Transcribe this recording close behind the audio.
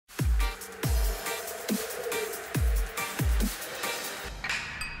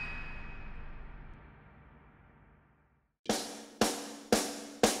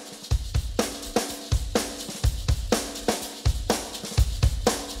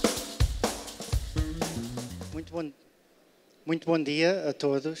Muito bom dia a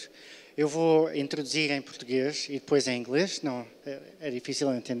todos. Eu vou introduzir em português e depois em inglês, não é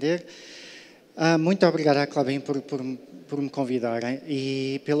difícil entender. Muito obrigado à Klabin por me convidarem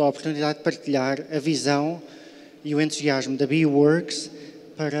e pela oportunidade de partilhar a visão e o entusiasmo da BeWorks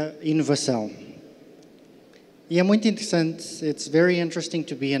para inovação. E é muito interessante, it's very interesting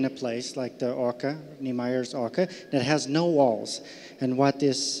to be in a place like the Oca, Niemeyer's Oca, that has no walls. And what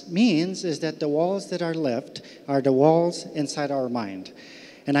this means is that the walls that are left are the walls inside our mind.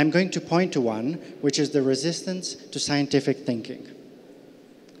 And I'm going to point to one, which is the resistance to scientific thinking.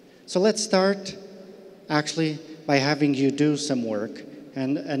 So let's start actually by having you do some work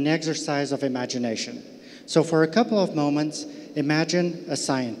and an exercise of imagination. So for a couple of moments, imagine a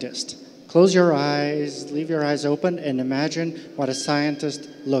scientist. Close your eyes, leave your eyes open, and imagine what a scientist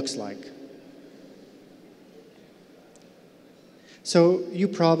looks like. So you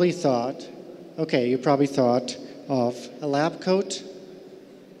probably thought of a lab coat,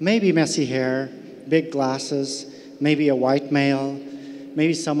 maybe messy hair, big glasses, maybe a white male,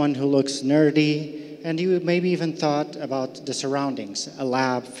 maybe someone who looks nerdy, and you maybe even thought about the surroundings, a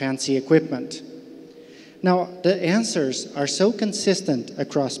lab, fancy equipment. Now, the answers are so consistent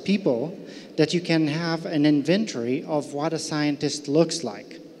across people that you can have an inventory of what a scientist looks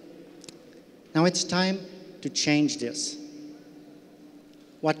like. Now it's time to change this.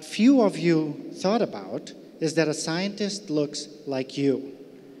 What few of you thought about is that a scientist looks like you.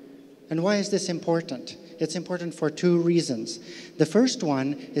 And why is this important? It's important for two reasons. The first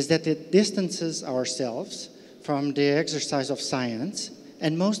one is that it distances ourselves from the exercise of science,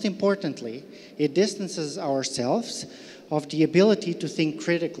 and most importantly, it distances ourselves of the ability to think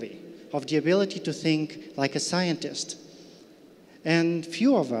critically, of the ability to think like a scientist. And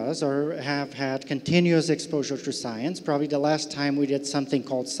few of us have had continuous exposure to science. Probably the last time we did something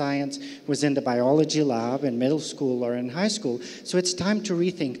called science was in the biology lab in middle school or in high school. So it's time to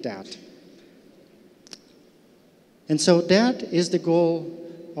rethink that. And so that is the goal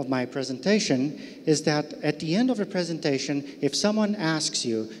of my presentation, is that at the end of the presentation, if someone asks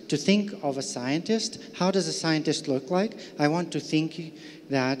you to think of a scientist, how does a scientist look like? I want to think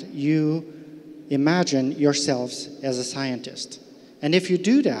that you imagine yourselves as a scientist. And if you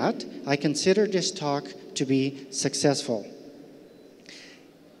do that, I consider this talk to be successful.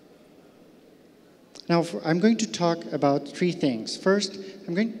 Now, I'm going to talk about three things. First,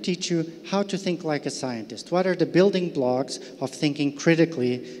 I'm going to teach you how to think like a scientist. What are the building blocks of thinking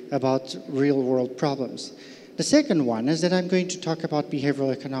critically about real-world problems? The second one is that I'm going to talk about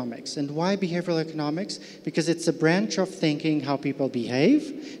behavioral economics. And why behavioral economics? Because it's a branch of thinking how people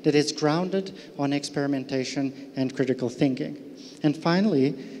behave that is grounded on experimentation and critical thinking. And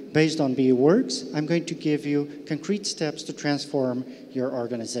finally, based on BeWorks, I'm going to give you concrete steps to transform your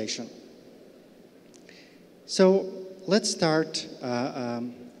organization. So let's start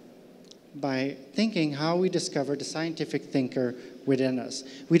by thinking how we discover the scientific thinker within us.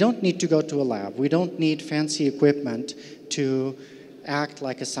 We don't need to go to a lab. We don't need fancy equipment to act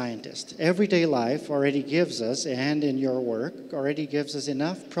like a scientist. Everyday life already gives us, and in your work, already gives us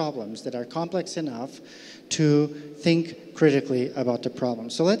enough problems that are complex enough to think critically about the problem.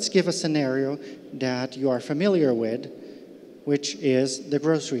 So let's give a scenario that you are familiar with, which is the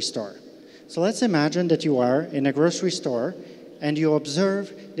grocery store. So let's imagine that you are in a grocery store and you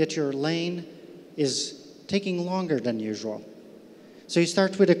observe that your lane is taking longer than usual. So you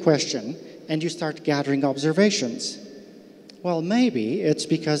start with a question and you start gathering observations. Well, maybe it's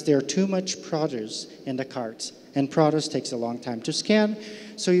because there's too much produce in the carts, and produce takes a long time to scan,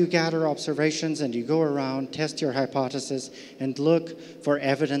 so you gather observations and you go around, test your hypothesis, and look for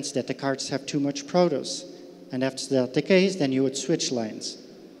evidence that the carts have too much produce. And if that's the case, then you would switch lanes.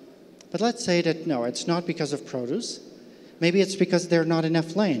 But let's say that, no, it's not because of produce. Maybe it's because there are not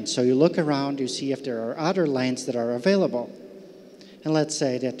enough lanes. So you look around, you see if there are other lanes that are available. And let's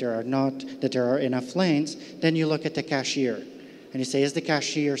say that there are enough lanes, then you look at the cashier. And you say, is the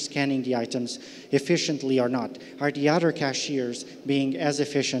cashier scanning the items efficiently or not? Are the other cashiers being as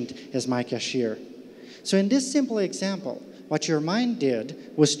efficient as my cashier? So in this simple example, what your mind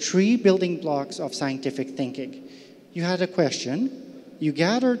did was three building blocks of scientific thinking. You had a question. You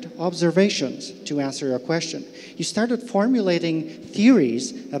gathered observations to answer your question. You started formulating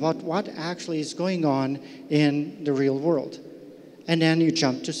theories about what actually is going on in the real world. And then you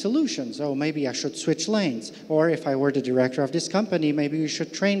jumped to solutions. Oh, maybe I should switch lanes. Or if I were the director of this company, maybe we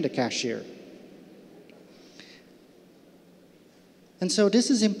should train the cashier. And so this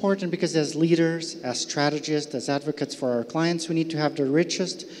is important because as leaders, as strategists, as advocates for our clients, we need to have the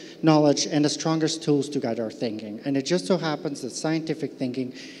richest knowledge and the strongest tools to guide our thinking. And it just so happens that scientific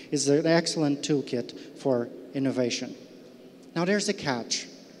thinking is an excellent toolkit for innovation. Now there's a catch.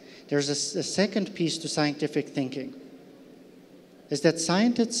 There's a second piece to scientific thinking, is that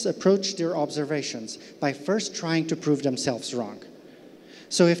scientists approach their observations by first trying to prove themselves wrong.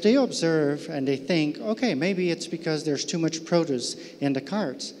 So if they observe and they think, okay, maybe it's because there's too much produce in the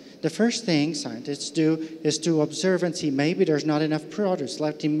carts, the first thing scientists do is to observe and see maybe there's not enough produce.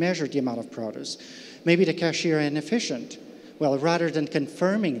 Let them measure the amount of produce. Maybe the cashier is inefficient. Well, rather than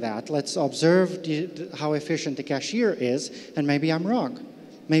confirming that, let's observe how efficient the cashier is, and maybe I'm wrong.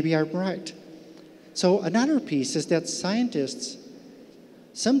 Maybe I'm right. So another piece is that scientists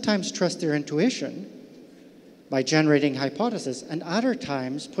sometimes trust their intuition by generating hypotheses, and other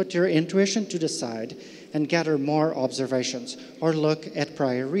times put their intuition to the side and gather more observations or look at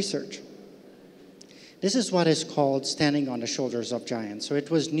prior research. This is what is called standing on the shoulders of giants. So it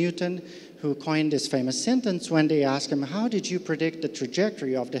was Newton who coined this famous sentence when they asked him, how did you predict the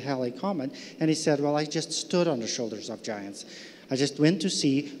trajectory of the Halley Comet? And he said, well, I just stood on the shoulders of giants. I just went to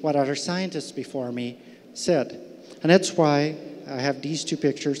see what other scientists before me said. And that's why I have these two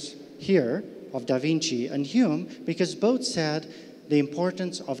pictures here of Da Vinci and Hume, because both said the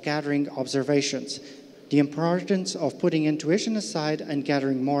importance of gathering observations, the importance of putting intuition aside and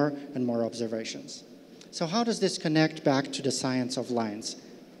gathering more and more observations. So how does this connect back to the science of lines?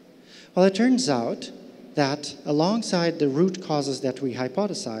 Well, it turns out that alongside the root causes that we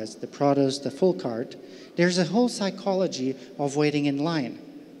hypothesized, the produce, the full cart, there's a whole psychology of waiting in line.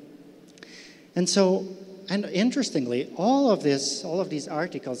 And interestingly, all of these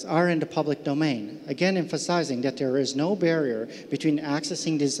articles are in the public domain, again emphasizing that there is no barrier between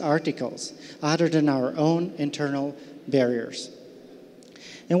accessing these articles other than our own internal barriers.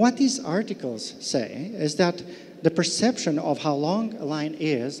 And what these articles say is that the perception of how long a line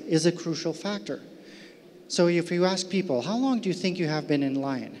is a crucial factor. So if you ask people, how long do you think you have been in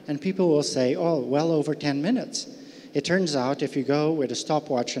line? And people will say, oh, well over 10 minutes. It turns out if you go with a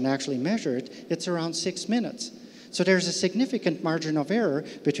stopwatch and actually measure it, it's around 6 minutes. So there's a significant margin of error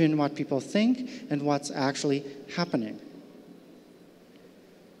between what people think and what's actually happening.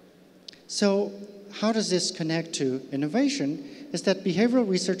 So how does this connect to innovation? Is that behavioral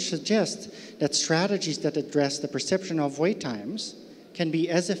research suggests that strategies that address the perception of wait times can be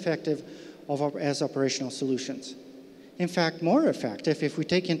as effective as operational solutions. In fact, more effective if we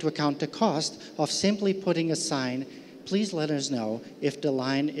take into account the cost of simply putting a sign, please let us know if the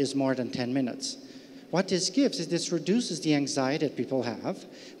line is more than 10 minutes. What this gives is this reduces the anxiety that people have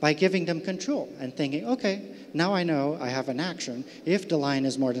by giving them control and thinking, okay, now I know I have an action. If the line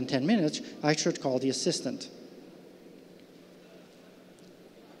is more than 10 minutes, I should call the assistant.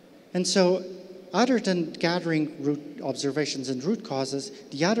 And so, other than gathering root observations and root causes,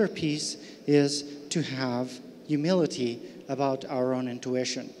 the other piece is to have humility about our own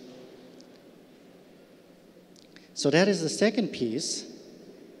intuition. So that is the second piece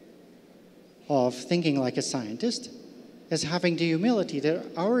of thinking like a scientist, is having the humility that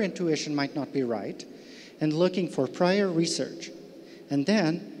our intuition might not be right, and looking for prior research. And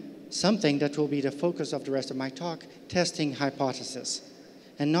then, something that will be the focus of the rest of my talk, testing hypotheses,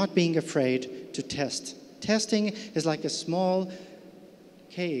 and not being afraid to test. Testing is like a small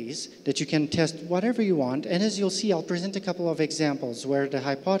case that you can test whatever you want, and as you'll see, I'll present a couple of examples where the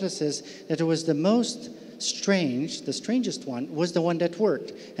hypothesis that it was the most strange, the strangest one, was the one that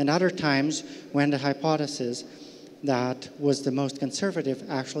worked, and other times when the hypothesis that was the most conservative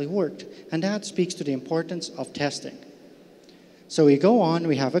actually worked. And that speaks to the importance of testing. So we go on,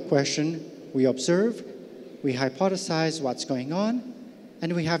 we have a question, we observe, we hypothesize what's going on,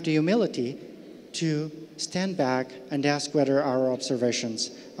 and we have the humility to stand back and ask whether our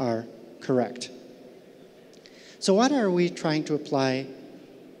observations are correct. So what are we trying to apply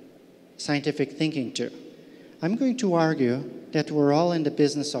scientific thinking to? I'm going to argue that we're all in the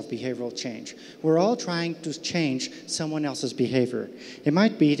business of behavioral change. We're all trying to change someone else's behavior. It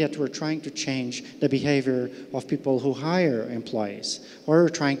might be that we're trying to change the behavior of people who hire employees, or we're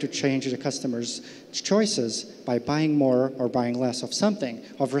trying to change the customer's choices by buying more or buying less of something,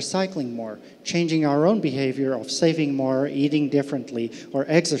 of recycling more, changing our own behavior of saving more, eating differently, or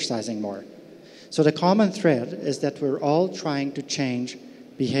exercising more. So the common thread is that we're all trying to change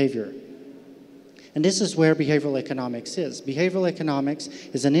behavior. And this is where behavioral economics is. Behavioral economics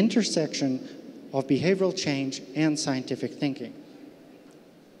is an intersection of behavioral change and scientific thinking.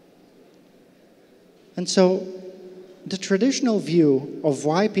 And so the traditional view of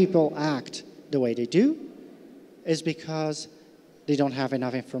why people act the way they do is because they don't have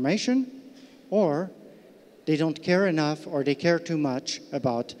enough information, or they don't care enough, or they care too much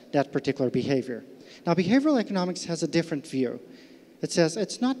about that particular behavior. Now, behavioral economics has a different view. It says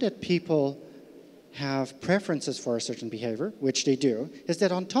it's not that people have preferences for a certain behavior, which they do, is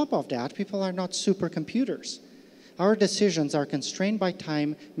that on top of that, people are not supercomputers. Our decisions are constrained by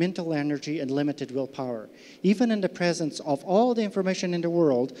time, mental energy, and limited willpower. Even in the presence of all the information in the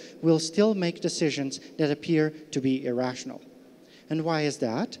world, we'll still make decisions that appear to be irrational. And why is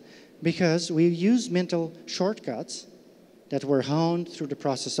that? Because we use mental shortcuts that were honed through the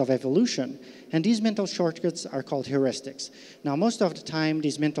process of evolution. And these mental shortcuts are called heuristics. Now, most of the time,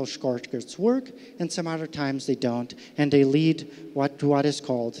 these mental shortcuts work, and some other times they don't, and they lead to what is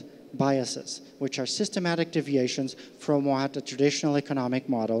called biases, which are systematic deviations from what a traditional economic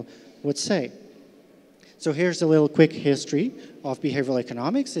model would say. So here's a little quick history of behavioral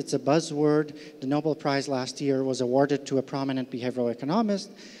economics. It's a buzzword. The Nobel Prize last year was awarded to a prominent behavioral economist,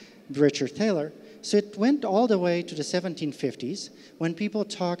 Richard Thaler. So it went all the way to the 1750s when people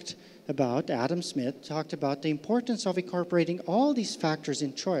talked about, Adam Smith talked about the importance of incorporating all these factors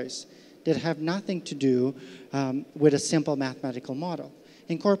in choice that have nothing to do with a simple mathematical model.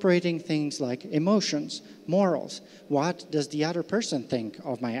 Incorporating things like emotions, morals, what does the other person think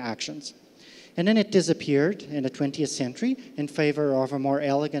of my actions? And then it disappeared in the 20th century in favor of a more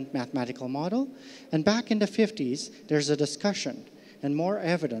elegant mathematical model. And back in the 50s, there's a discussion and more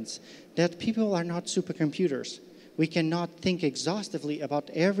evidence that people are not supercomputers. We cannot think exhaustively about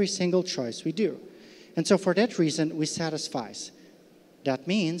every single choice we do. And so for that reason, we satisfy. That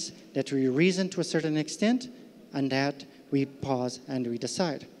means that we reason to a certain extent and that we pause and we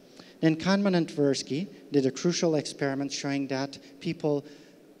decide. Then Kahneman and Tversky did a crucial experiment showing that people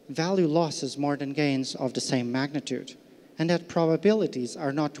value losses more than gains of the same magnitude, and that probabilities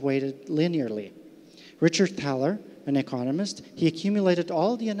are not weighted linearly. Richard Thaler, an economist, he accumulated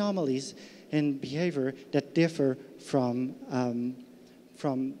all the anomalies in behavior that differ from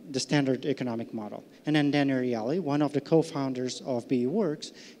the standard economic model. And then Dan Ariely, one of the co-founders of BE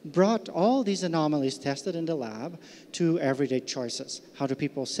Works, brought all these anomalies tested in the lab to everyday choices. How do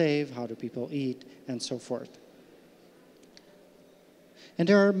people save? How do people eat? And so forth. And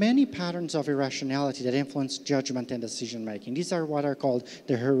there are many patterns of irrationality that influence judgment and decision-making. These are what are called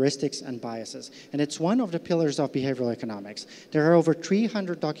the heuristics and biases. And it's one of the pillars of behavioral economics. There are over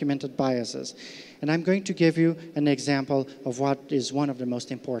 300 documented biases. And I'm going to give you an example of what is one of the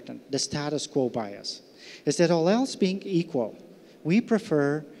most important, the status quo bias. Is that all else being equal, we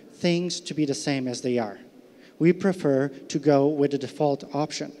prefer things to be the same as they are. We prefer to go with the default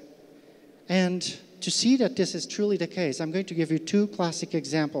option. And to see that this is truly the case, I'm going to give you two classic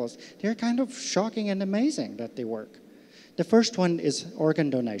examples. They're kind of shocking and amazing that they work. The first one is organ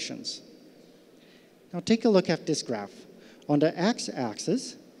donations. Now take a look at this graph. On the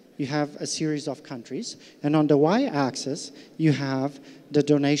x-axis, you have a series of countries, and on the y-axis, you have the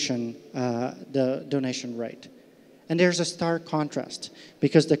donation rate. And there's a stark contrast,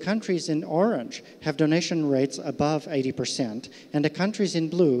 because the countries in orange have donation rates above 80%, and the countries in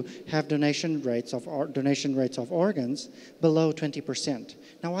blue have donation rates of organs below 20%.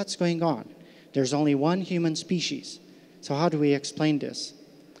 Now what's going on? There's only one human species. So how do we explain this?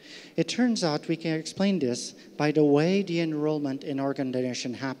 It turns out we can explain this by the way the enrollment in organ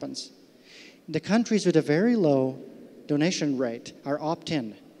donation happens. The countries with a very low donation rate are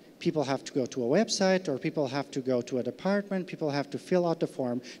opt-in. People have to go to a website, or people have to go to a department, people have to fill out the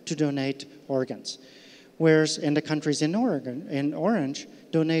form to donate organs. Whereas in the countries in orange,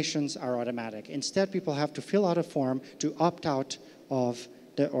 donations are automatic. Instead, people have to fill out a form to opt out of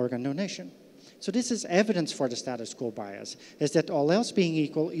the organ donation. So this is evidence for the status quo bias, is that all else being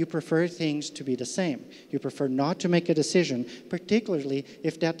equal, you prefer things to be the same. You prefer not to make a decision, particularly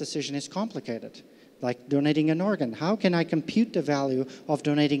if that decision is complicated. Like donating an organ. How can I compute the value of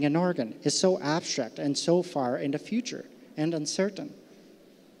donating an organ? It's so abstract and so far in the future and uncertain.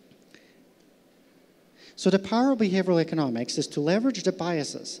 So the power of behavioral economics is to leverage the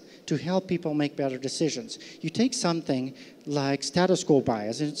biases to help people make better decisions. You take something like status quo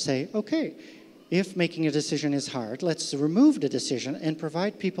bias and say, okay, if making a decision is hard, let's remove the decision and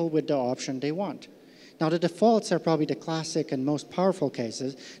provide people with the option they want. Now, the defaults are probably the classic and most powerful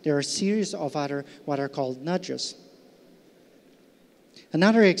cases. There are a series of other what are called nudges.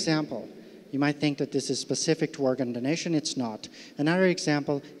 Another example, you might think that this is specific to organ donation. It's not. Another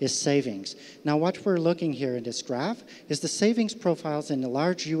example is savings. Now, what we're looking here in this graph is the savings profiles in a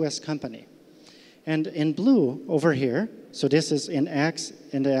large US company. And in blue over here, so this is in X,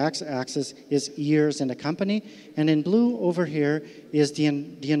 and the X-axis is years in the company, and in blue over here is the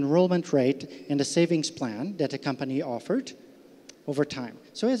enrollment rate in the savings plan that the company offered over time.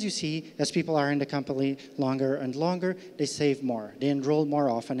 So as you see, as people are in the company longer and longer, they save more. They enroll more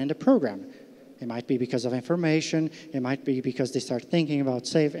often in the program. It might be because of information, it might be because they start thinking about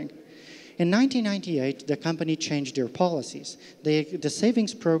saving. In 1998, the company changed their policies. The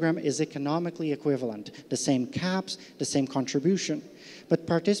savings program is economically equivalent, the same caps, the same contribution, but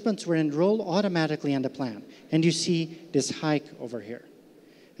participants were enrolled automatically in the plan. And you see this hike over here,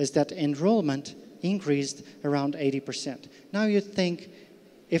 is that enrollment increased around 80%. Now you'd think,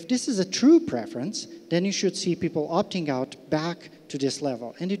 if this is a true preference, then you should see people opting out back to this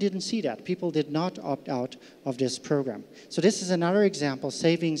level. And you didn't see that. People did not opt out of this program. So this is another example.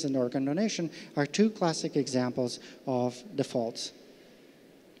 Savings and organ donation are two classic examples of defaults.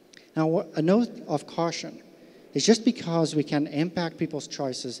 Now, a note of caution is just because we can impact people's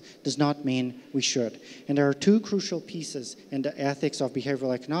choices does not mean we should. And there are two crucial pieces in the ethics of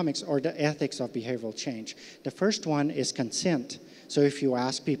behavioral economics or the ethics of behavioral change. The first one is consent. So if you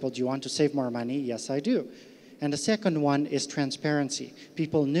ask people, do you want to save more money? Yes, I do. And the second one is transparency.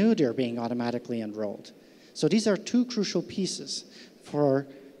 People knew they're being automatically enrolled. So these are two crucial pieces for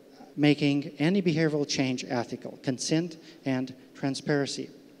making any behavioral change ethical: consent and transparency.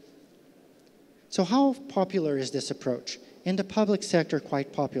 So how popular is this approach? In the public sector,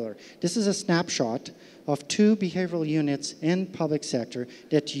 quite popular. This is a snapshot of two behavioral units in public sector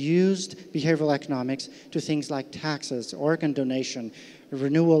that used behavioral economics to things like taxes, organ donation,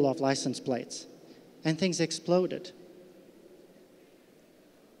 renewal of license plates. And things exploded.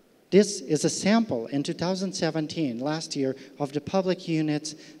 This is a sample in 2017, last year, of the public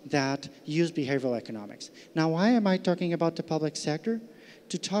units that use behavioral economics. Now, why am I talking about the public sector?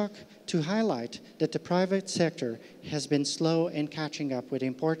 To highlight that the private sector has been slow in catching up with the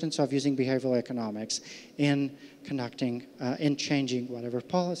importance of using behavioral economics in in changing whatever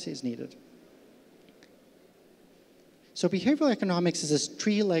policy is needed. So behavioral economics is a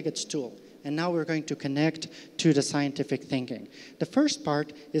three-legged stool, and now we're going to connect to the scientific thinking. The first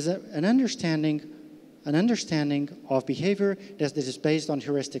part is an understanding of behavior that is based on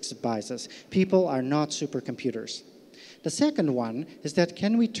heuristics of biases. People are not supercomputers. The second one is that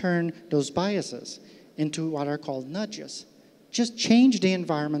can we turn those biases into what are called nudges? Just change the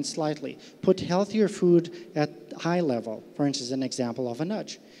environment slightly. Put healthier food at high level, for instance, an example of a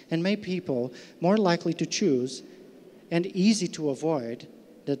nudge, and make people more likely to choose and easy to avoid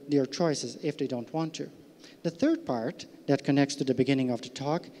their choices if they don't want to. The third part that connects to the beginning of the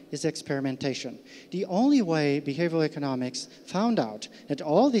talk is experimentation. The only way behavioral economics found out that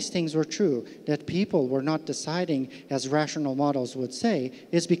all these things were true, that people were not deciding as rational models would say,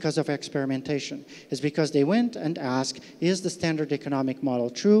 is because of experimentation. It's because they went and asked, is the standard economic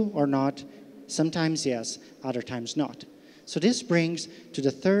model true or not? Sometimes yes, other times not. So this brings to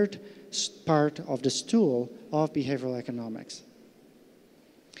the third part of the stool of behavioral economics.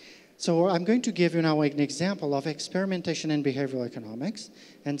 So I'm going to give you now an example of experimentation in behavioral economics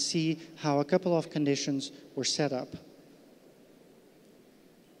and see how a couple of conditions were set up.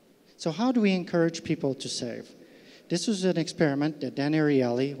 So how do we encourage people to save? This was an experiment that Dan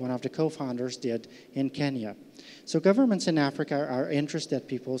Ariely, one of the co-founders, did in Kenya. So governments in Africa are interested that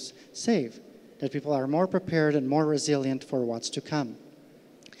people save, that people are more prepared and more resilient for what's to come.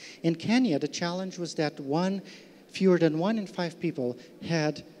 In Kenya, the challenge was that fewer than 1 in 5 people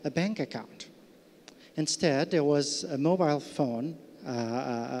had a bank account. Instead, there was a mobile phone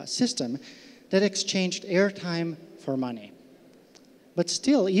system that exchanged airtime for money. But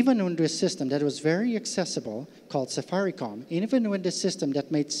still, even with this system that was very accessible, called Safaricom, even with the system that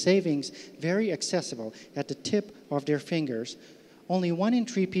made savings very accessible at the tip of their fingers, only 1 in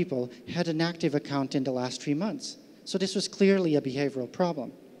 3 people had an active account in the last 3 months. So this was clearly a behavioral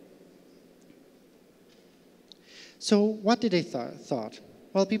problem. So what did they thought?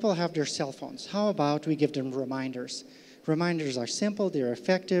 Well, people have their cell phones. How about we give them reminders? Reminders are simple, they're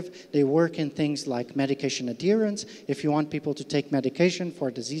effective, they work in things like medication adherence. If you want people to take medication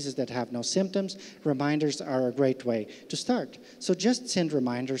for diseases that have no symptoms, reminders are a great way to start. So just send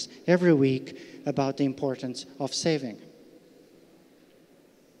reminders every week about the importance of saving.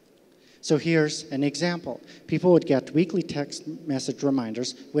 So here's an example. People would get weekly text message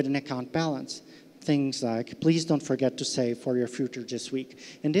reminders with an account balance. Things like, please don't forget to save for your future this week.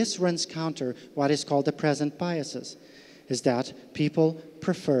 And this runs counter what is called the present biases, is that people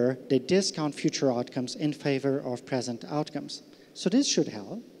they discount future outcomes in favor of present outcomes. So this should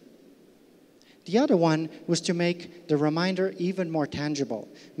help. The other one was to make the reminder even more tangible.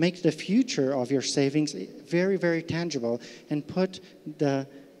 Make the future of your savings very, very tangible and put the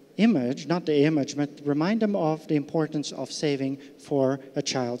image, not the image, but remind them of the importance of saving for a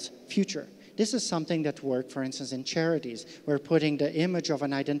child's future. This is something that worked, for instance, in charities, where putting the image of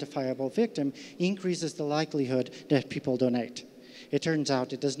an identifiable victim increases the likelihood that people donate. It turns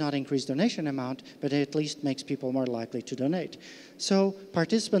out it does not increase donation amount, but it at least makes people more likely to donate. So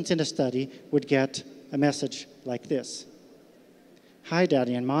participants in the study would get a message like this. Hi,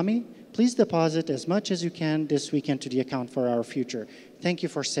 Daddy and Mommy. Please deposit as much as you can this weekend to the account for our future. Thank you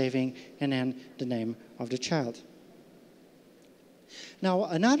for saving, and then the name of the child. Now,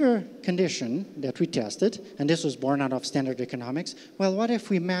 another condition that we tested, and this was born out of standard economics, well, what if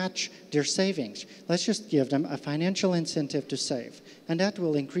we match their savings? Let's just give them a financial incentive to save, and that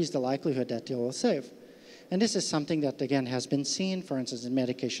will increase the likelihood that they will save. And this is something that, again, has been seen, for instance, in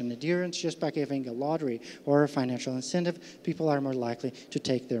medication adherence. Just by giving a lottery or a financial incentive, people are more likely to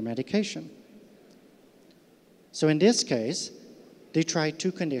take their medication. So in this case, they tried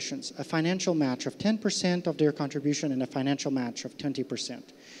two conditions, a financial match of 10% of their contribution and a financial match of 20%.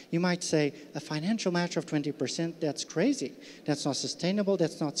 You might say, a financial match of 20%, that's crazy. That's not sustainable,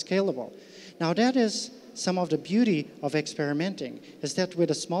 that's not scalable. Now that is some of the beauty of experimenting, is that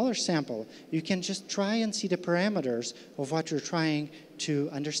with a smaller sample, you can just try and see the parameters of what you're trying to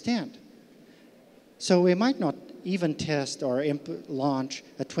understand. So we might not even test or launch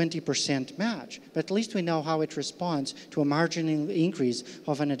a 20% match, but at least we know how it responds to a marginal increase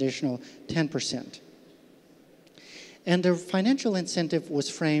of an additional 10%. And the financial incentive was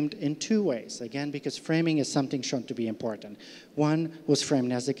framed in two ways, again, because framing is something shown to be important. One was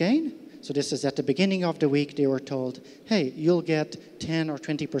framed as a gain. So this is at the beginning of the week, they were told, hey, you'll get 10 or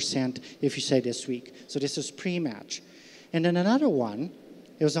 20% if you say this week. So this is pre-match. And then another one,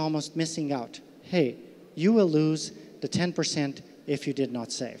 it was almost missing out. Hey, you will lose the 10% if you did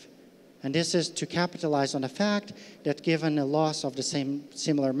not save. And this is to capitalize on the fact that given a loss of the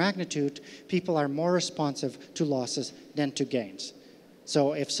similar magnitude, people are more responsive to losses than to gains.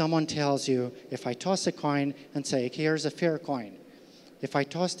 So if someone tells you, if I toss a coin and say, here's a fair coin, if I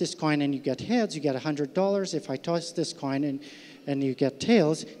toss this coin and you get heads, you get $100. If I toss this coin and you get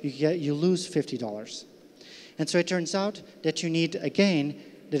tails, you lose $50. And so it turns out that you need a gain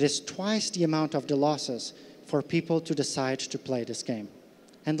that is twice the amount of the losses for people to decide to play this game.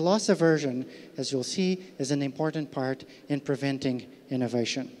 And loss aversion, as you'll see, is an important part in preventing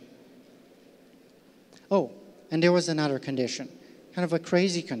innovation. Oh, and there was another condition, kind of a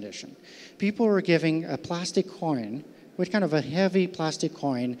crazy condition. People were giving a plastic coin with kind of a heavy plastic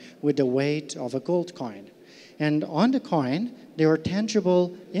coin with the weight of a gold coin. And on the coin, there were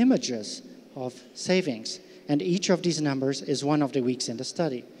tangible images of savings. And each of these numbers is one of the weeks in the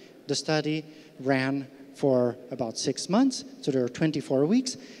study. The study ran for about 6 months, so there were 24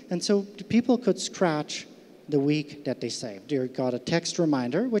 weeks. And so people could scratch the week that they saved. They got a text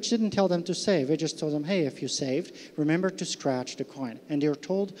reminder, which didn't tell them to save. It just told them, hey, if you saved, remember to scratch the coin. And they were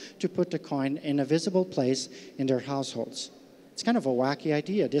told to put the coin in a visible place in their households. It's kind of a wacky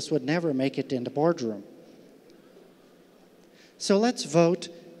idea. This would never make it in the boardroom. So let's vote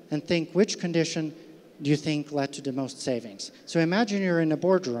and think which condition do you think led to the most savings? So imagine you're in a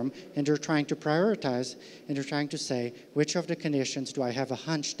boardroom and you're trying to prioritize and you're trying to say, which of the conditions do I have a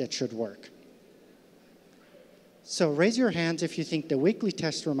hunch that should work? So raise your hands if you think the weekly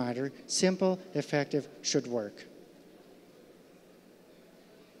text reminder, simple, effective, should work.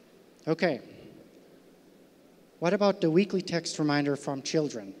 Okay. What about the weekly text reminder from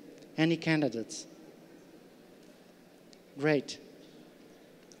children? Any candidates? Great.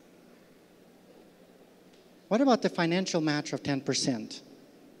 What about the financial match of 10%?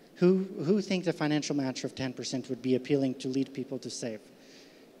 Who think the financial match of 10% would be appealing to lead people to save?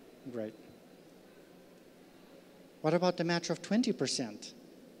 Great. What about the match of 20%?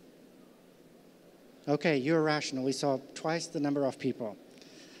 Okay, you're rational. We saw twice the number of people.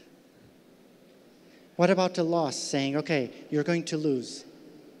 What about the loss, saying, okay, you're going to lose?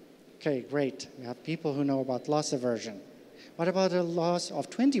 Okay, great. We have people who know about loss aversion. What about a loss of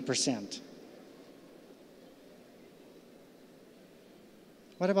 20%?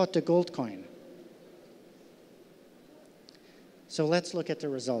 What about the gold coin? So let's look at the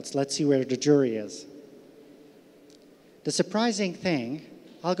results. Let's see where the jury is. The surprising thing,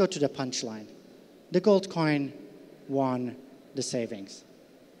 I'll go to the punchline. The gold coin won the savings.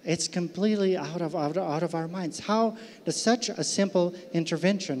 It's completely out of our minds. How does such a simple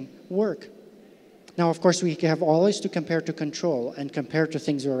intervention work? Now, of course, we have always to compare to control and compare to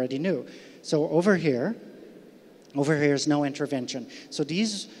things we already knew. So over here is no intervention. So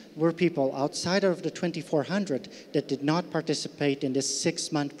these were people outside of the 2,400 that did not participate in this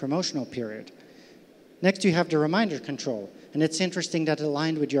 6-month promotional period. Next, you have the reminder control. And it's interesting that it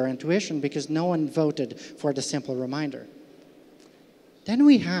aligned with your intuition because no one voted for the simple reminder. Then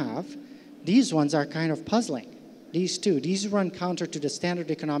we have, these ones are kind of puzzling. These two, these run counter to the standard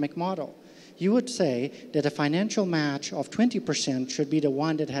economic model. you would say that a financial match of 20% should be the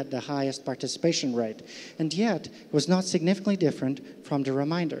one that had the highest participation rate, and yet it was not significantly different from the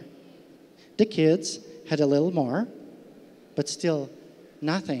reminder. The kids had a little more, but still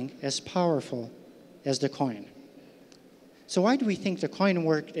nothing as powerful as the coin. So why do we think the coin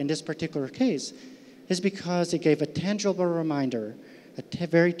worked in this particular case? Is because it gave a tangible reminder,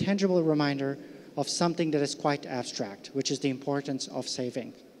 very tangible reminder of something that is quite abstract, which is the importance of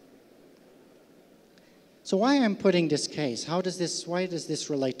saving. So why I'm putting this case? Why does this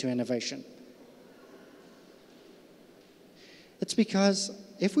relate to innovation? It's because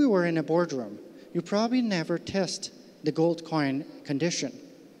if we were in a boardroom, you probably never test the gold coin condition.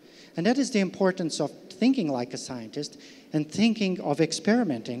 And that is the importance of thinking like a scientist and thinking of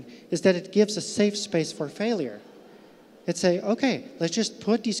experimenting, is that it gives a safe space for failure. It's say, okay, let's just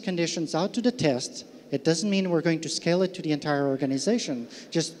put these conditions out to the test. It doesn't mean we're going to scale it to the entire organization.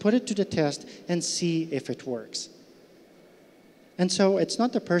 Just put it to the test and see if it works. And so it's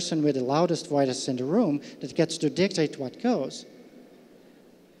not the person with the loudest voice in the room that gets to dictate what goes.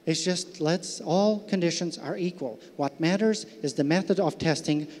 It's just all conditions are equal. What matters is the method of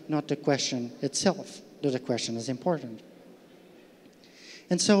testing, not the question itself, though the question is important.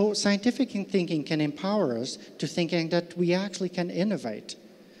 And so scientific thinking can empower us to thinking that we actually can innovate.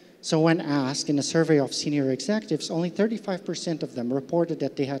 So when asked in a survey of senior executives, only 35% of them reported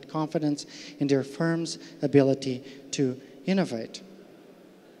that they had confidence in their firm's ability to innovate.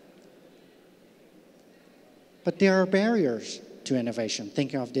 But there are barriers to innovation,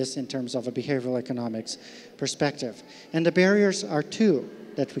 thinking of this in terms of a behavioral economics perspective. And the barriers are two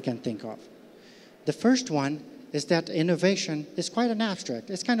that we can think of. The first one is that innovation is quite an abstract.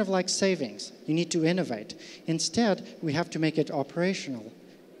 It's kind of like savings. You need to innovate. Instead, we have to make it operational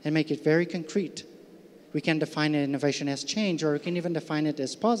and make it very concrete. We can define innovation as change, or we can even define it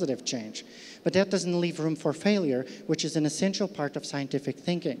as positive change. But that doesn't leave room for failure, which is an essential part of scientific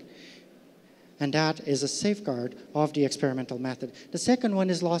thinking. And that is a safeguard of the experimental method. The second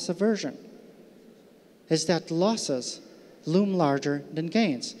one is loss aversion, is that losses loom larger than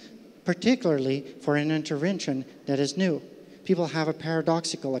gains, particularly for an intervention that is new. People have a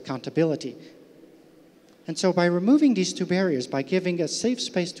paradoxical accountability. And so by removing these two barriers, by giving a safe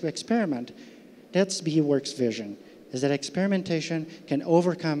space to experiment, that's BeWorks' vision, is that experimentation can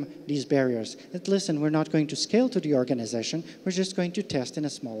overcome these barriers. And listen, we're not going to scale to the organization, we're just going to test in a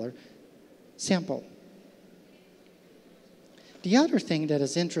smaller sample. The other thing that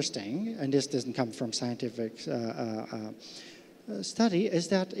is interesting, and this doesn't come from scientific study, is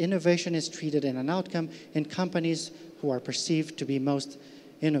that innovation is treated in an outcome in companies who are perceived to be most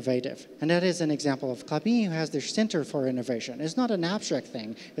innovative. And that is an example of Klabin, who has their Center for Innovation. It's not an abstract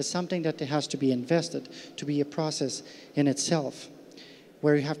thing. It's something that has to be invested, to be a process in itself,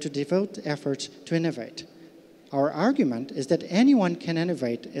 where you have to devote efforts to innovate. Our argument is that anyone can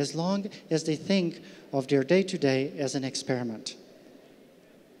innovate as long as they think of their day-to-day as an experiment.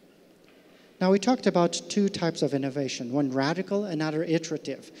 Now, we talked about two types of innovation, one radical, another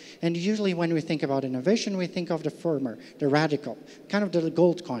iterative. And usually when we think about innovation, we think of the former, the radical, kind of the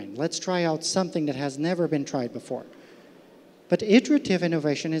gold coin. Let's try out something that has never been tried before. But iterative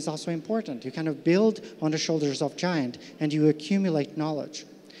innovation is also important. You kind of build on the shoulders of giants and you accumulate knowledge.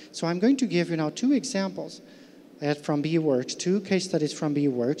 So I'm going to give you now two examples from BeWorks, two case studies from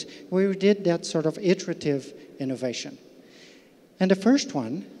BeWorks, where we did that sort of iterative innovation. And the first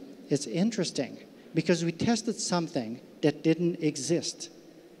one is interesting because we tested something that didn't exist.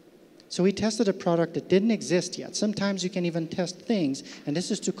 So we tested a product that didn't exist yet. Sometimes you can even test things, and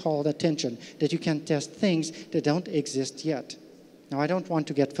this is to call attention, that you can test things that don't exist yet. Now, I don't want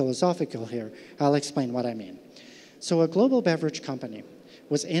to get philosophical here. I'll explain what I mean. So a global beverage company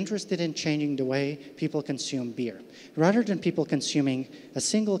was interested in changing the way people consume beer. Rather than people consuming a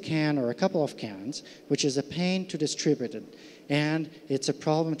single can or a couple of cans, which is a pain to distribute it, and it's a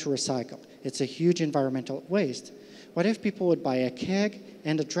problem to recycle. It's a huge environmental waste. What if people would buy a keg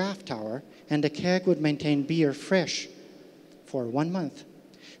and a draft tower, and the keg would maintain beer fresh for 1 month?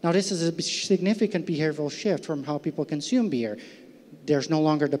 Now, this is a significant behavioral shift from how people consume beer. There's no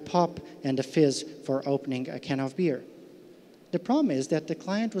longer the pop and the fizz for opening a can of beer. The problem is that the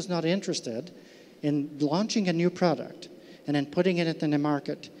client was not interested in launching a new product and then putting it in the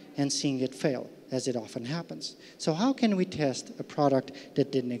market and seeing it fail, as it often happens. So how can we test a product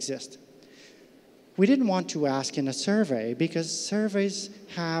that didn't exist? We didn't want to ask in a survey because surveys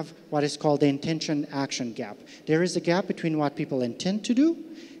have what is called the intention-action gap. There is a gap between what people intend to do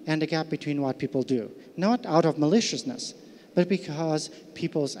and a gap between what people do. Not out of maliciousness, but because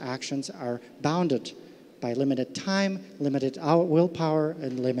people's actions are bounded by limited time, limited willpower,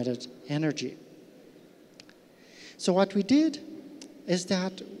 and limited energy. So what we did is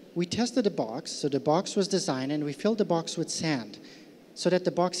that we tested a box. So the box was designed, and we filled the box with sand so that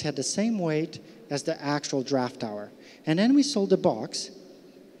the box had the same weight as the actual draft tower. And then we sold the box,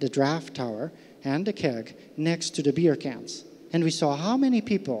 the draft tower, and the keg next to the beer cans. And we saw how many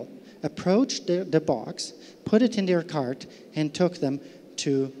people approached the box, put it in their cart, and took them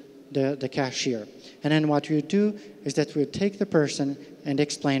to the cashier. And then what we would do is that we would take the person and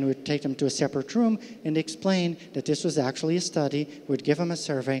explain, we'd take them to a separate room and explain that this was actually a study, we'd give them a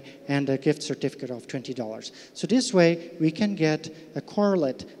survey and a gift certificate of $20. So this way we can get a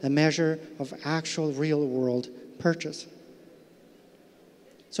correlate, a measure of actual real world purchase.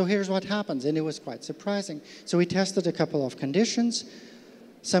 So here's what happens, and it was quite surprising. So we tested a couple of conditions.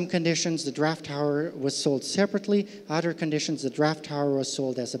 Some conditions, the draft tower was sold separately. Other conditions, the draft tower was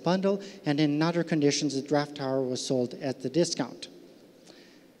sold as a bundle. And in other conditions, the draft tower was sold at the discount.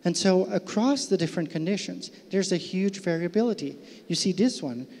 And so across the different conditions, there's a huge variability. You see this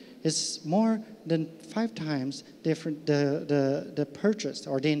one is more than 5 times different, the purchase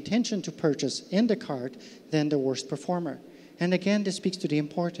or the intention to purchase in the cart than the worst performer. And again, this speaks to the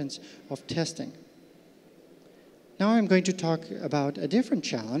importance of testing. Now I'm going to talk about a different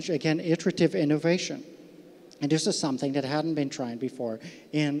challenge, again, iterative innovation. And this is something that hadn't been tried before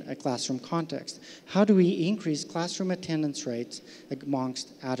in a classroom context. How do we increase classroom attendance rates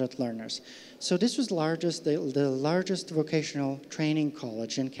amongst adult learners? So this was the largest vocational training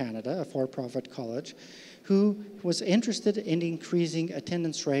college in Canada, a for-profit college, who was interested in increasing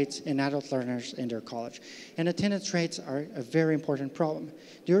attendance rates in adult learners in their college. And attendance rates are a very important problem.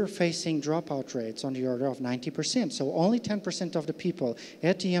 You're facing dropout rates on the order of 90%. So only 10% of the people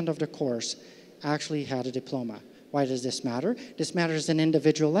at the end of the course actually had a diploma. Why does this matter? This matters at an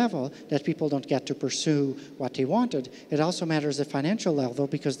individual level, that people don't get to pursue what they wanted. It also matters at financial level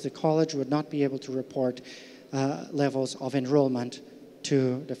because the college would not be able to report levels of enrollment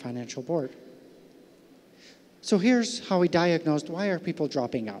to the financial board. So here's how we diagnosed why are people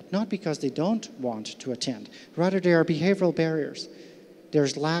dropping out. Not because they don't want to attend. Rather, there are behavioral barriers.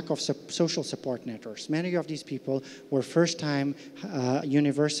 There's lack of social support networks. Many of these people were first-time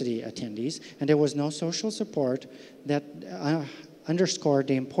university attendees, and there was no social support that underscored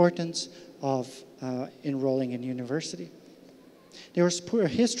the importance of enrolling in university. There was a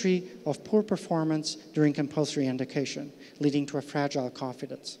history of poor performance during compulsory education, leading to a fragile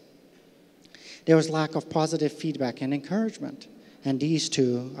confidence. There was lack of positive feedback and encouragement, and these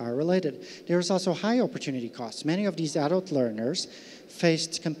two are related. There was also high opportunity costs. Many of these adult learners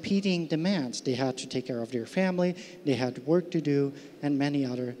faced competing demands. They had to take care of their family, they had work to do, and many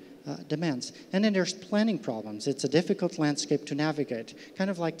other demands. And then there's planning problems. It's a difficult landscape to navigate, kind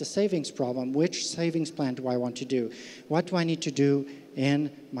of like the savings problem. Which savings plan do I want to do? What do I need to do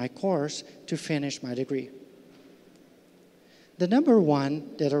in my course to finish my degree? The number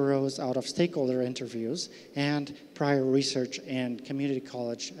one that arose out of stakeholder interviews and prior research and community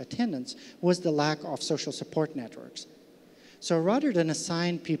college attendance was the lack of social support networks. So rather than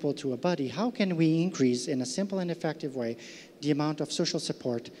assign people to a buddy, how can we increase in a simple and effective way the amount of social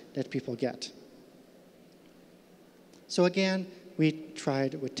support that people get? So again, we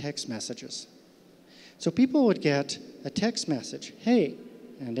tried with text messages. So people would get a text message, hey,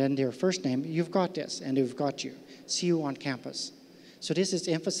 and then their first name, you've got this, and we've got you. See you on campus. So this is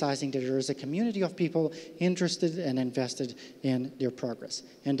emphasizing that there is a community of people interested and invested in their progress.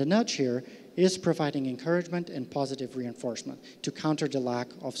 And the nudge here is providing encouragement and positive reinforcement to counter the lack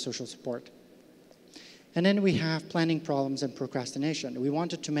of social support. And then we have planning problems and procrastination. We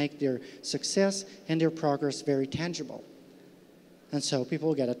wanted to make their success and their progress very tangible. And so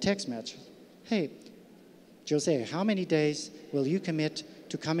people get a text message, hey, Jose, how many days will you commit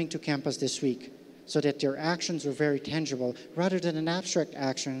to coming to campus this week? So that their actions are very tangible, rather than an abstract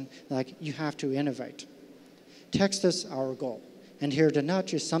action like you have to innovate. Text is our goal. And here the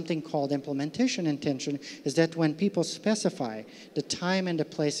nudge is something called implementation intention, is that when people specify the time and the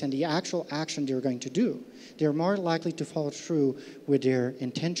place and the actual action they're going to do, they're more likely to follow through with their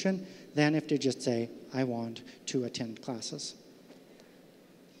intention than if they just say, I want to attend classes.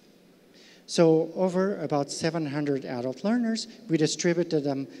 So over about 700 adult learners, we distributed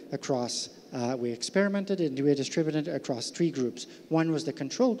them across, we experimented and we distributed across 3 groups. One was the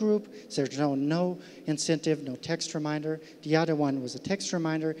control group, so there's no incentive, no text reminder. The other one was a text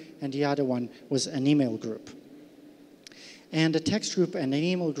reminder, and the other one was an email group. And the text group and the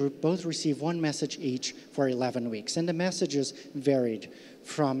email group both received 1 message each for 11 weeks. And the messages varied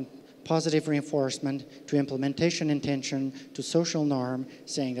from positive reinforcement, to implementation intention, to social norm,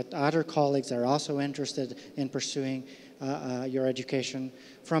 saying that other colleagues are also interested in pursuing your education,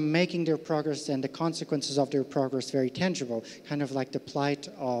 from making their progress and the consequences of their progress very tangible, kind of like the plight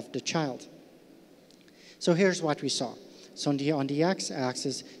of the child. So here's what we saw. So on the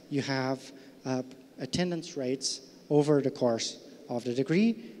x-axis, you have attendance rates over the course of the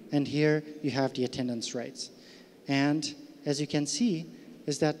degree, and here you have the attendance rates. And as you can see,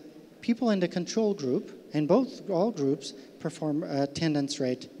 is that people in the control group, and all groups, perform attendance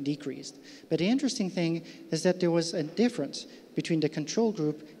rate decreased. But the interesting thing is that there was a difference between the control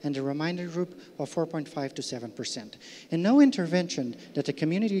group and the reminder group of 4.5 to 7%. And no intervention that the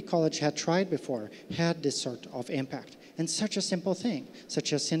community college had tried before had this sort of impact. And such a simple thing,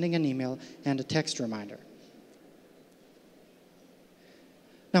 such as sending an email and a text reminder.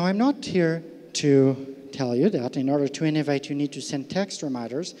 Now, I'm not here to tell you that in order to innovate, you need to send text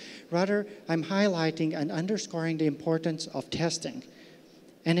reminders. Rather, I'm highlighting and underscoring the importance of testing.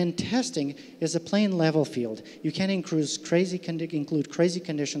 And in testing is a plain level field. You can include crazy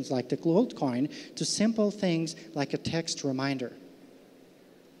conditions like the gold coin to simple things like a text reminder.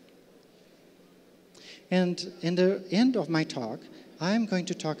 And in the end of my talk, I'm going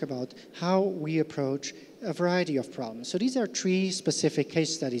to talk about how we approach a variety of problems. So these are 3 specific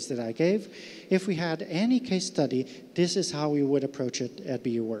case studies that I gave. If we had any case study, this is how we would approach it at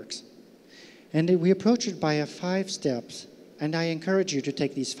BU Works. And we approach it by 5 steps, and I encourage you to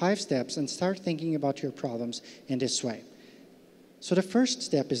take these 5 steps and start thinking about your problems in this way. So the first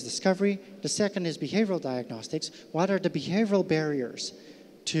step is discovery. The second is behavioral diagnostics. What are the behavioral barriers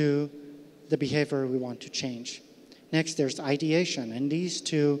to the behavior we want to change? Next, there's ideation, and these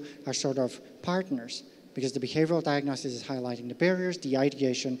 2 are sort of partners, because the behavioral diagnosis is highlighting the barriers, the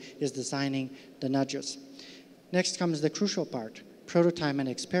ideation is designing the nudges. Next comes the crucial part, prototype and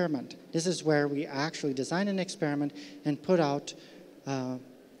experiment. This is where we actually design an experiment and put out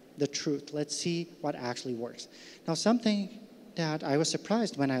the truth. Let's see what actually works. Now, something that I was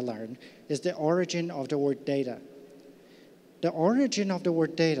surprised when I learned is the origin of the word data. The origin of the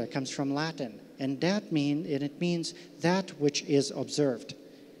word data comes from Latin, and it means that which is observed.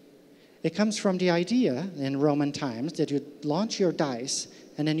 It comes from the idea in Roman times that you launch your dice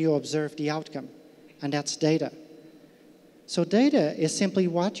and then you observe the outcome, and that's data. So data is simply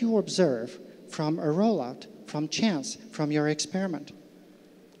what you observe from a rollout, from chance, from your experiment.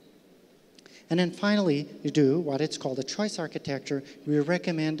 And then finally, you do what it's called a choice architecture. We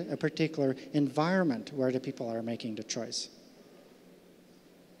recommend a particular environment where the people are making the choice.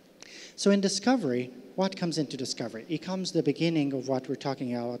 So in discovery, what comes into discovery? It comes the beginning of what we're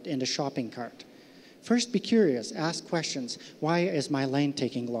talking about in the shopping cart. First, be curious, ask questions. Why is my lane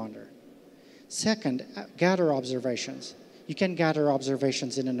taking longer? Second, gather observations. You can gather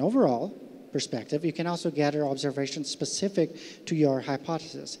observations in an overall perspective. You can also gather observations specific to your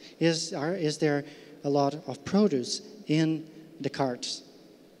hypothesis. Is there a lot of produce in the carts?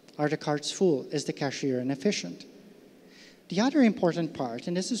 Are the carts full? Is the cashier inefficient? The other important part,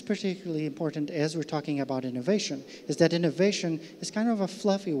 and this is particularly important as we're talking about innovation, is that innovation is kind of a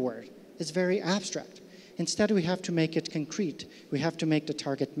fluffy word. It's very abstract. Instead, we have to make it concrete. We have to make the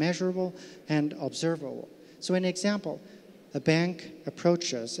target measurable and observable. So an example, a bank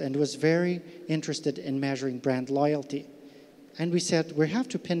approached us and was very interested in measuring brand loyalty. And we said, we have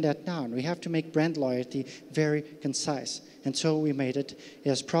to pin that down. We have to make brand loyalty very concise. And so we made it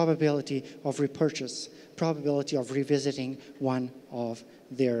as probability of repurchase, probability of revisiting one of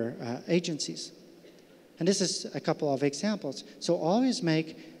their agencies. And this is a couple of examples. So always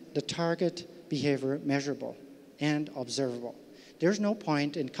make the target behavior measurable and observable. There's no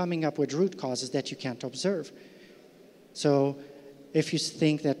point in coming up with root causes that you can't observe. So if you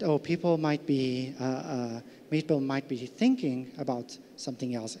think that, oh, people might be thinking about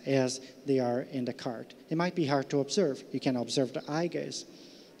something else as they are in the cart, it might be hard to observe. You can observe the eye gaze,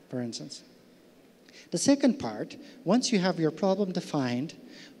 for instance. The second part, once you have your problem defined,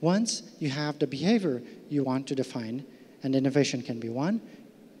 once you have the behavior you want to define, and innovation can be one,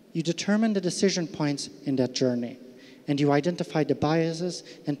 you determine the decision points in that journey, and you identify the biases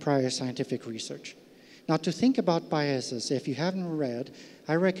and prior scientific research. Now, to think about biases, if you haven't read,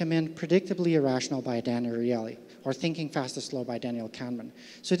 I recommend Predictably Irrational by Daniel Rielli, or Thinking Fast and Slow by Daniel Kahneman.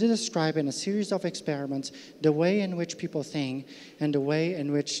 So they describe in a series of experiments the way in which people think and the way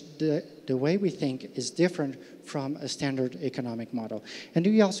in which the way we think is different from a standard economic model. And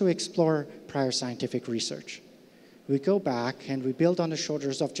we also explore prior scientific research. We go back and we build on the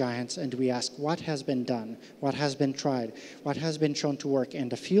shoulders of giants and we ask what has been done, what has been tried, what has been shown to work in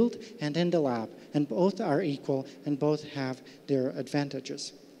the field and in the lab. And both are equal and both have their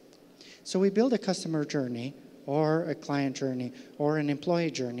advantages. So we build a customer journey or a client journey or an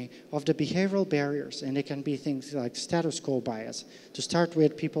employee journey of the behavioral barriers, and it can be things like status quo bias. To start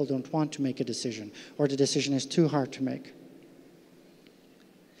with, people don't want to make a decision, or the decision is too hard to make.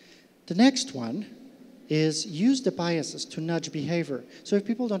 The next one is use the biases to nudge behavior. So if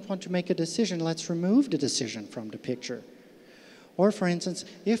people don't want to make a decision, let's remove the decision from the picture. Or for instance,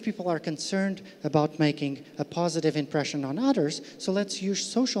 if people are concerned about making a positive impression on others, so let's use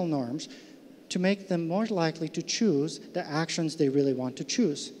social norms to make them more likely to choose the actions they really want to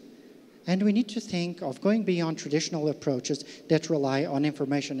choose. And we need to think of going beyond traditional approaches that rely on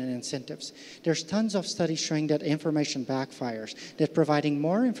information and incentives. There's tons of studies showing that information backfires, that providing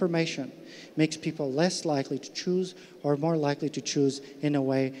more information makes people less likely to choose or more likely to choose in a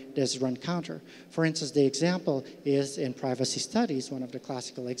way that's run counter. For instance, the example is in privacy studies, one of the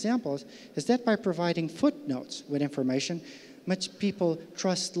classical examples, is that by providing footnotes with information, much people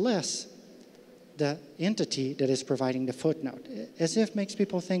trust less the entity that is providing the footnote, as if makes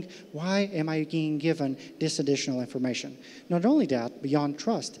people think, why am I being given this additional information? Not only that, beyond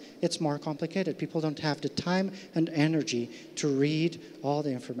trust, it's more complicated. People don't have the time and energy to read all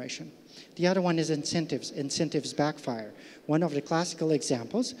the information. The other one is incentives. Incentives backfire. One of the classical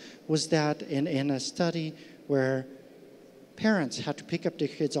examples was that in a study where parents had to pick up their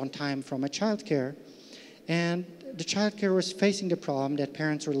kids on time from a childcare, and the childcare was facing the problem that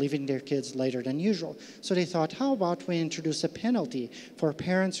parents were leaving their kids later than usual. So they thought, how about we introduce a penalty for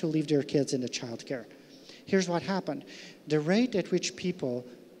parents who leave their kids in the childcare? Here's what happened. The rate at which people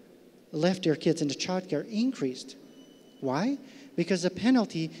left their kids in the childcare increased. Why? Because the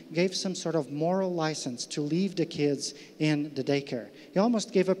penalty gave some sort of moral license to leave the kids in the daycare. It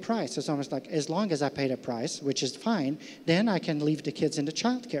almost gave a price. It's almost like, as long as I pay the price, which is fine, then I can leave the kids in the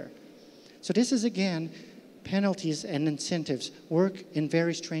childcare. So this is, again, penalties and incentives work in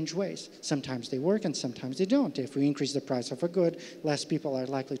very strange ways. Sometimes they work and sometimes they don't. If we increase the price of a good, less people are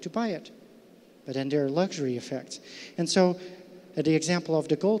likely to buy it. But then there are luxury effects. And so the example of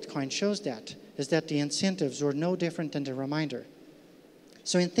the gold coin shows that, is that the incentives were no different than the reminder.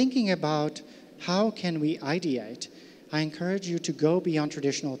 So in thinking about how can we ideate, I encourage you to go beyond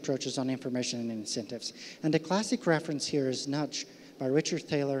traditional approaches on information and incentives. And the classic reference here is Nudge, by Richard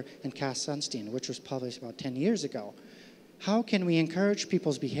Thaler and Cass Sunstein, which was published about 10 years ago. How can we encourage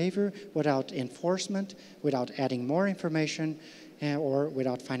people's behavior without enforcement, without adding more information, or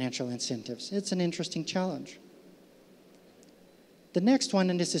without financial incentives? It's an interesting challenge. The next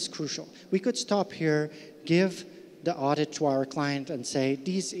one, and this is crucial. We could stop here, give the audit to our client and say,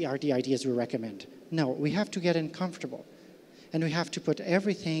 these are the ideas we recommend. No, we have to get uncomfortable. And we have to put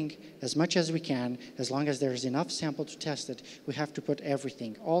everything, as much as we can, as long as there's enough sample to test it, we have to put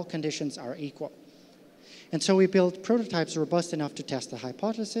everything. All conditions are equal. And so we build prototypes robust enough to test the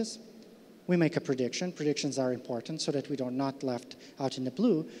hypothesis. We make a prediction. Predictions are important so that we are not left out in the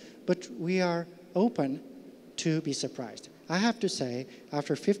blue, but we are open to be surprised. I have to say,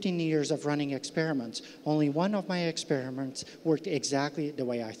 after 15 years of running experiments, only one of my experiments worked exactly the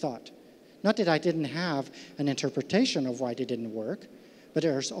way I thought. Not that I didn't have an interpretation of why they didn't work, but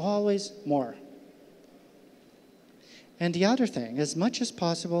there's always more. And the other thing, as much as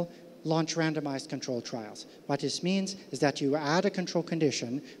possible, launch randomized controlled trials. What this means is that you add a control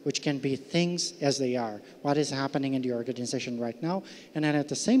condition, which can be things as they are, what is happening in the organization right now, and then at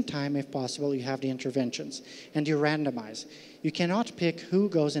the same time, if possible, you have the interventions, and you randomize. You cannot pick who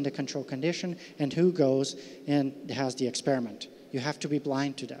goes in the control condition and who goes and has the experiment. You have to be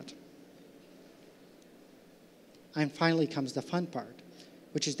blind to that. And finally comes the fun part,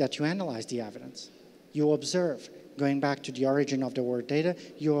 which is that you analyze the evidence. You observe. Going back to the origin of the word data,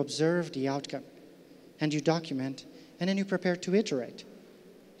 you observe the outcome, and you document, and then you prepare to iterate.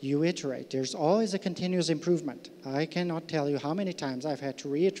 You iterate. There's always a continuous improvement. I cannot tell you how many times I've had to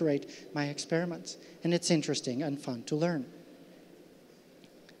reiterate my experiments, and it's interesting and fun to learn.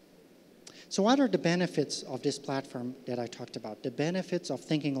 So what are the benefits of this platform that I talked about? The benefits of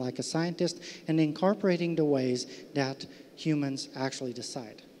thinking like a scientist and incorporating the ways that humans actually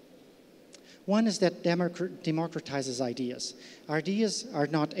decide. One is that democratizes ideas. Ideas are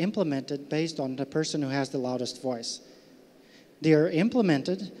not implemented based on the person who has the loudest voice. They are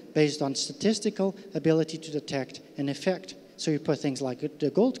implemented based on statistical ability to detect an effect. So you put things like the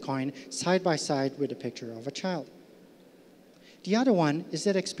gold coin side by side with a picture of a child. The other one is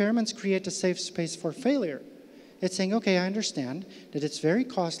that experiments create a safe space for failure. It's saying, okay, I understand that it's very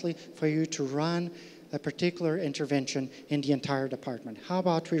costly for you to run a particular intervention in the entire department. How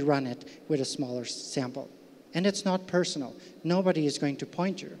about we run it with a smaller sample? And it's not personal. Nobody is going to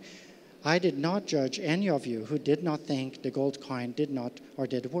point you. I did not judge any of you who did not think the gold coin did not or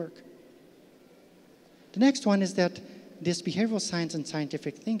did work. The next one is that this behavioral science and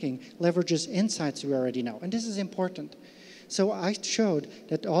scientific thinking leverages insights we already know. And this is important. So I showed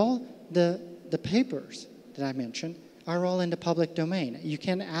that all the papers that I mentioned are all in the public domain. You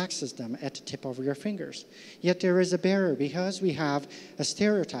can access them at the tip of your fingers. Yet there is a barrier because we have a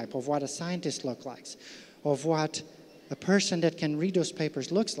stereotype of what a scientist looks like, of what a person that can read those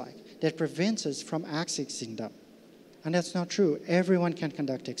papers looks like, that prevents us from accessing them. And that's not true. Everyone can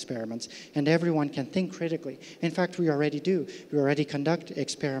conduct experiments, and everyone can think critically. In fact, we already do. We already conduct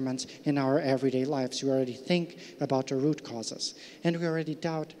experiments in our everyday lives. We already think about the root causes, and we already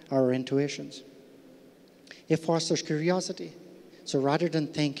doubt our intuitions. It fosters curiosity. So rather than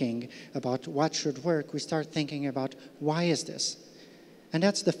thinking about what should work, we start thinking about why is this? And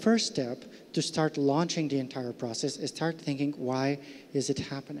that's the first step to start launching the entire process, is start thinking, why is it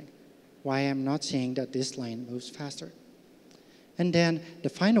happening? Why I'm not seeing that this lane moves faster? And then the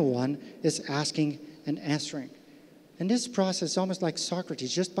final one is asking and answering. And this process is almost like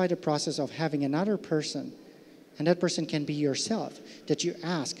Socrates, just by the process of having another person, and that person can be yourself, that you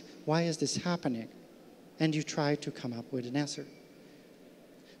ask, why is this happening? And you try to come up with an answer.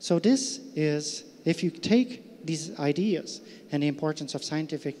 So this is, if you take these ideas and the importance of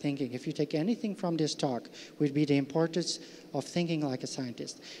scientific thinking, if you take anything from this talk, would be the importance of thinking like a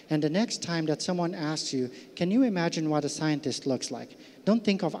scientist. And the next time that someone asks you, can you imagine what a scientist looks like? Don't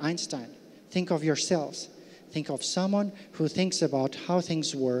think of Einstein. Think of yourselves. Think of someone who thinks about how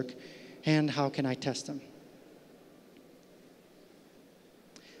things work and how can I test them.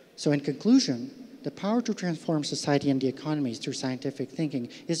 So in conclusion, the power to transform society and the economies through scientific thinking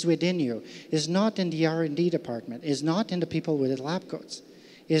is within you, is not in the R&D department, is not in the people with the lab coats,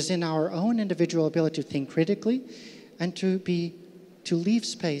 is in our own individual ability to think critically and to leave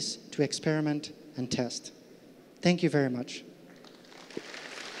space to experiment and test. Thank you very much.